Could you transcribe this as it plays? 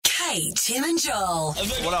Kate, Tim and Joel.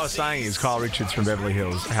 What I was saying is Kyle Richards from Beverly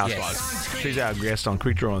Hills Housewives. Yes. She's our guest on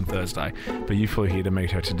Quick Draw on Thursday, but you flew here to meet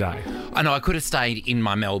her today. I know I could have stayed in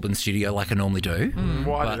my Melbourne studio like I normally do.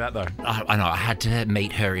 Why but did that, though? I know I had to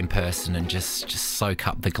meet her in person and just soak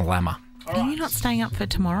up the glamour. Are you not staying up for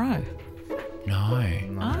tomorrow?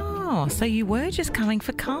 No, Oh, so you were just coming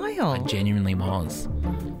for Kyle. I genuinely was.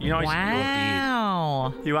 You know,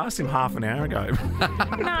 Wow. you asked him half an hour ago.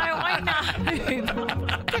 No, I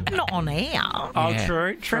know. But not on air. Oh, Yeah.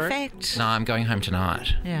 true. Perfect. No, I'm going home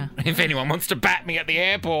tonight. Yeah. If anyone wants to bat me at the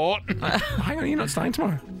airport. Hang on, you're not staying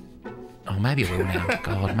tomorrow? Oh, maybe I will now.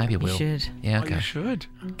 God, maybe I will. You should. Yeah, Oh, okay. you should.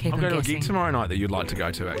 Keep I'm on going to a guessing. gig tomorrow night that you'd like to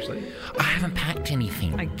go to, actually. I haven't packed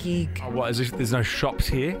anything. A gig. Oh, what, is this, there's no shops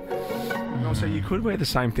here? Oh, so you could wear the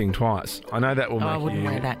same thing twice. I know that will Oh, make I wouldn't you...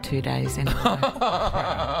 wear that 2 days anyway.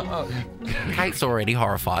 Kate's already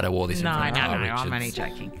horrified I wore this in No, front of Kyle I'm Richards. only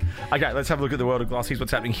joking. Okay, let's have a look at the world of glossies.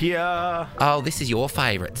 What's happening here? Oh, this is your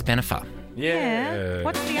favourite, Spenifer. Yeah.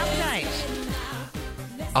 What's the update?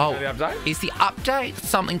 Oh, The update? is the update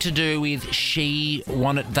something to do with she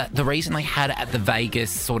wanted that the reason they had it at the Vegas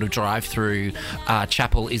sort of drive-through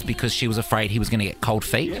chapel is because she was afraid he was going to get cold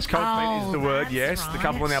feet? Yes, cold feet is the word, that's yes. The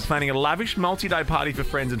couple are now right. planning a lavish multi-day party for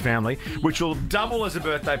friends and family, which will double as a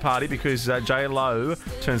birthday party because J-Lo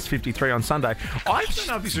turns 53 on Sunday. I don't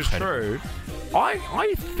know if this is true.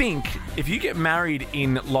 I think if you get married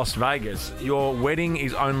in Las Vegas, your wedding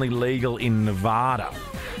is only legal in Nevada.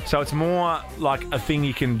 So it's more like a thing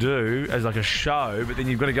you can do as like a show, but then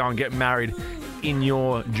you've got to go and get married in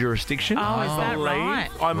your jurisdiction. Oh, is that believe. right?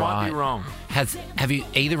 I might be Right. wrong. Have you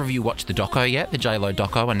either of you watched the doco yet? The J-Lo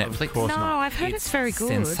doco on Netflix? Of course No, not. I've heard it's very good.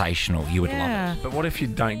 Sensational. You would love Yeah. But what if you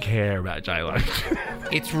don't care about J-Lo? it.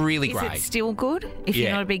 It's really Is great. it still good if you're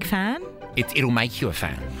Yeah. not a big fan? It'll make you a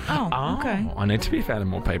fan. Oh, okay. I need to be a fan of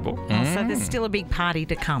more people. So there's still a big party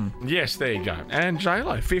to come. Yes, there you go. And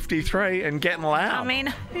J-Lo, 53 and getting loud. I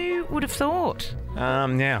mean, who would have thought?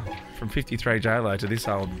 Now, from 53 J-Lo to this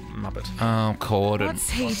old muppet. Oh, Corden. What's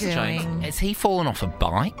he doing? Has he fallen off a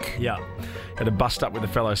bike? Yeah. Had a bust up with a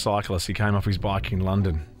fellow cyclist. He came off his bike in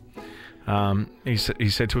London. He's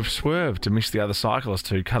said to have swerved to miss the other cyclist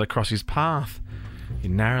who cut across his path. He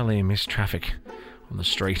narrowly missed traffic on the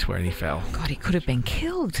street where he fell. God, he could have been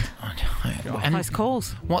killed. I know. And Close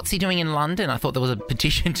calls. what's he doing in London? I thought there was a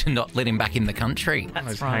petition to not let him back in the country.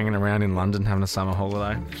 He's hanging around in London having a summer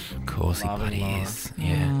holiday. Of course he bloody is.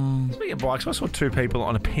 Yeah. Speaking of bikes, I saw two people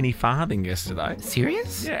on a penny farthing yesterday.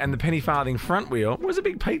 Serious? Yeah, and the penny farthing front wheel was a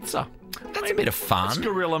big pizza. That's a bit of It's fun.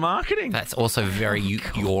 guerrilla marketing. That's also very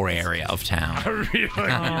your area of town. really,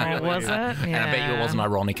 Oh, was it? Yeah. And I bet you it wasn't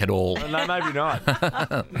ironic at all. No, maybe not.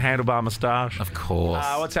 Handlebar moustache. Of course.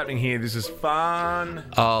 What's happening here? This is fun.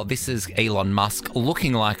 Oh, this is Elon Musk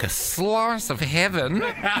looking like a slice of heaven.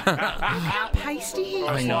 How pasty he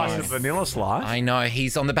A is. slice of vanilla slice. I know.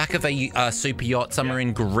 He's on the back of a super yacht somewhere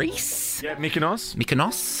in Greece. Yeah, Mykonos.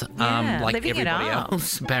 Mykonos, Yeah, like living it everybody up.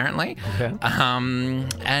 else, apparently. Okay.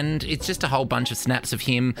 And it's just a whole bunch of snaps of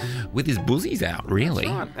him with his buzzies out, really.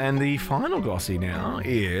 Right. And the final gossy now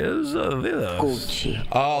is this.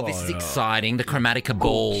 Oh, this is exciting. The Chromatica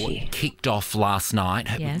Ball kicked off last night.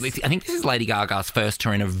 Yes. I think this is Lady Gaga's first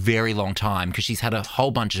tour in a very long time because she's had a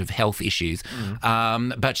whole bunch of health issues. But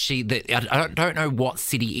I don't know what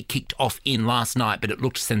city it kicked off in last night, but it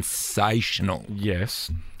looked sensational.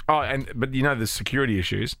 Yes. Oh, but you know the security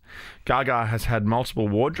issues. Gaga has had multiple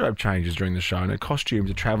wardrobe changes during the show, and her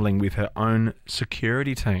costumes are travelling with her own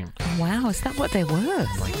security team. Wow, is that what they're worth?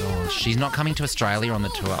 She's not coming to Australia on the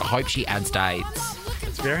tour. I hope she adds dates.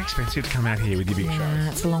 It's very expensive to come out here with your big show. Yeah,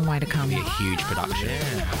 it's a long way to come. Be a huge production.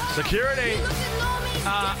 Security.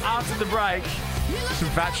 After the break, some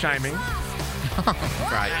fat shaming,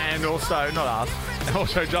 Great. and also not us, and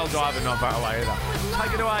also Joel Diver not far away either.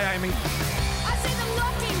 Take it away, Amy.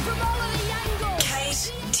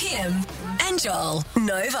 Kate, Tim, and Joel.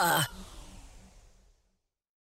 Nova.